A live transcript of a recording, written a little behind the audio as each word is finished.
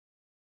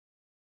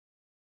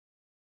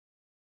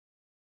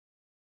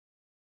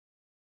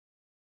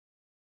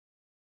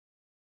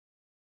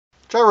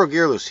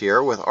GyroGearloose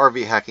here with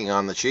RV Hacking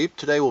on the Cheap.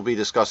 Today we'll be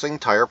discussing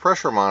tire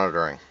pressure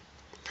monitoring.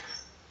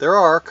 There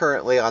are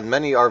currently on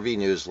many RV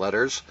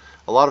newsletters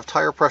a lot of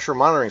tire pressure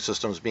monitoring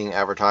systems being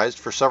advertised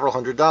for several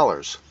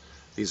 $100s.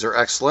 These are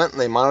excellent and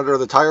they monitor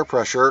the tire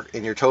pressure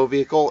in your tow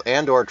vehicle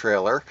and or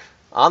trailer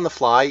on the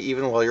fly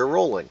even while you're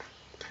rolling.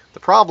 The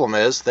problem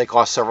is they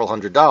cost several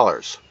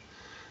 $100s.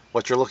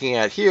 What you're looking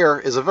at here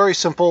is a very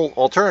simple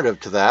alternative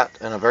to that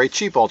and a very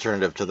cheap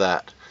alternative to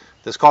that.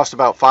 This costs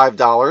about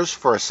 $5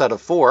 for a set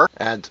of 4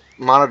 and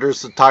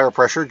monitors the tire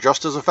pressure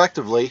just as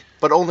effectively,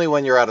 but only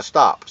when you're at a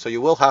stop. So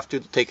you will have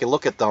to take a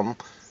look at them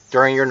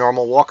during your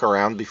normal walk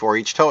around before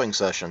each towing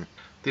session.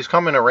 These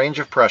come in a range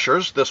of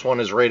pressures. This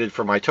one is rated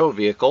for my tow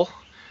vehicle.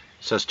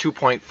 It says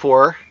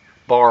 2.4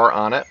 bar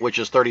on it, which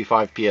is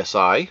 35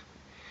 psi.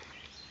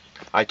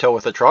 I tow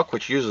with a truck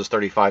which uses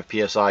 35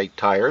 psi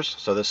tires,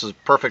 so this is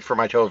perfect for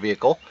my tow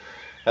vehicle.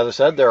 As I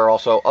said, there are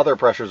also other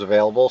pressures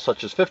available,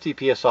 such as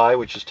 50 psi,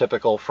 which is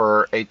typical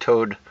for a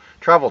towed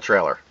travel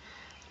trailer.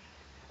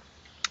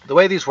 The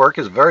way these work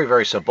is very,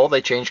 very simple.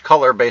 They change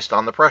color based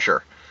on the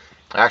pressure.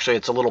 Actually,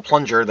 it's a little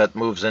plunger that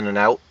moves in and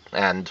out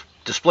and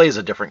displays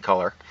a different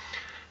color.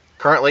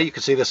 Currently, you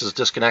can see this is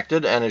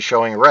disconnected and is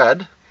showing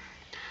red.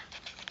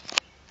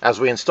 As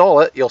we install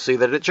it, you'll see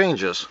that it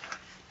changes.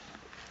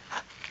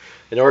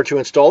 In order to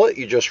install it,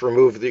 you just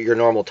remove your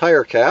normal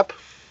tire cap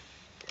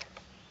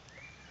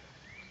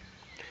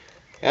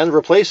and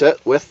replace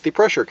it with the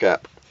pressure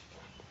cap.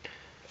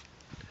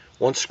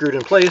 Once screwed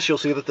in place, you'll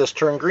see that this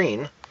turned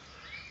green,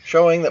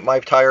 showing that my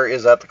tire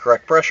is at the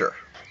correct pressure.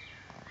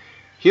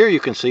 Here you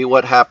can see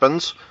what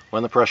happens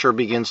when the pressure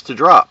begins to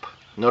drop.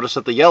 Notice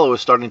that the yellow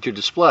is starting to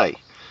display.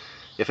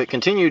 If it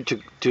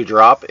continued to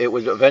drop, it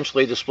would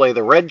eventually display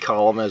the red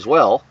column as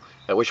well,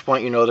 at which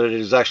point you know that it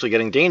is actually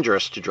getting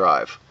dangerous to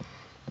drive.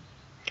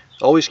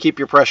 Always keep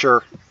your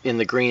pressure in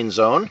the green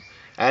zone,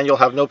 and you'll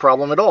have no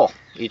problem at all.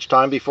 Each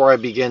time before I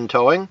begin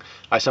towing,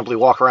 I simply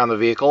walk around the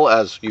vehicle,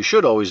 as you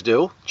should always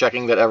do,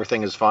 checking that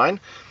everything is fine.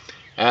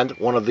 And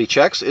one of the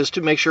checks is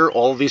to make sure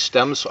all of these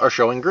stems are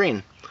showing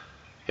green.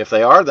 If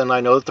they are, then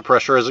I know that the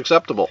pressure is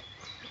acceptable.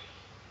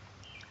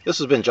 This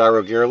has been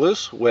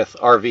GyroGearloose with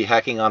RV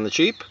Hacking on the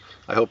Cheap.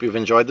 I hope you've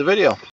enjoyed the video.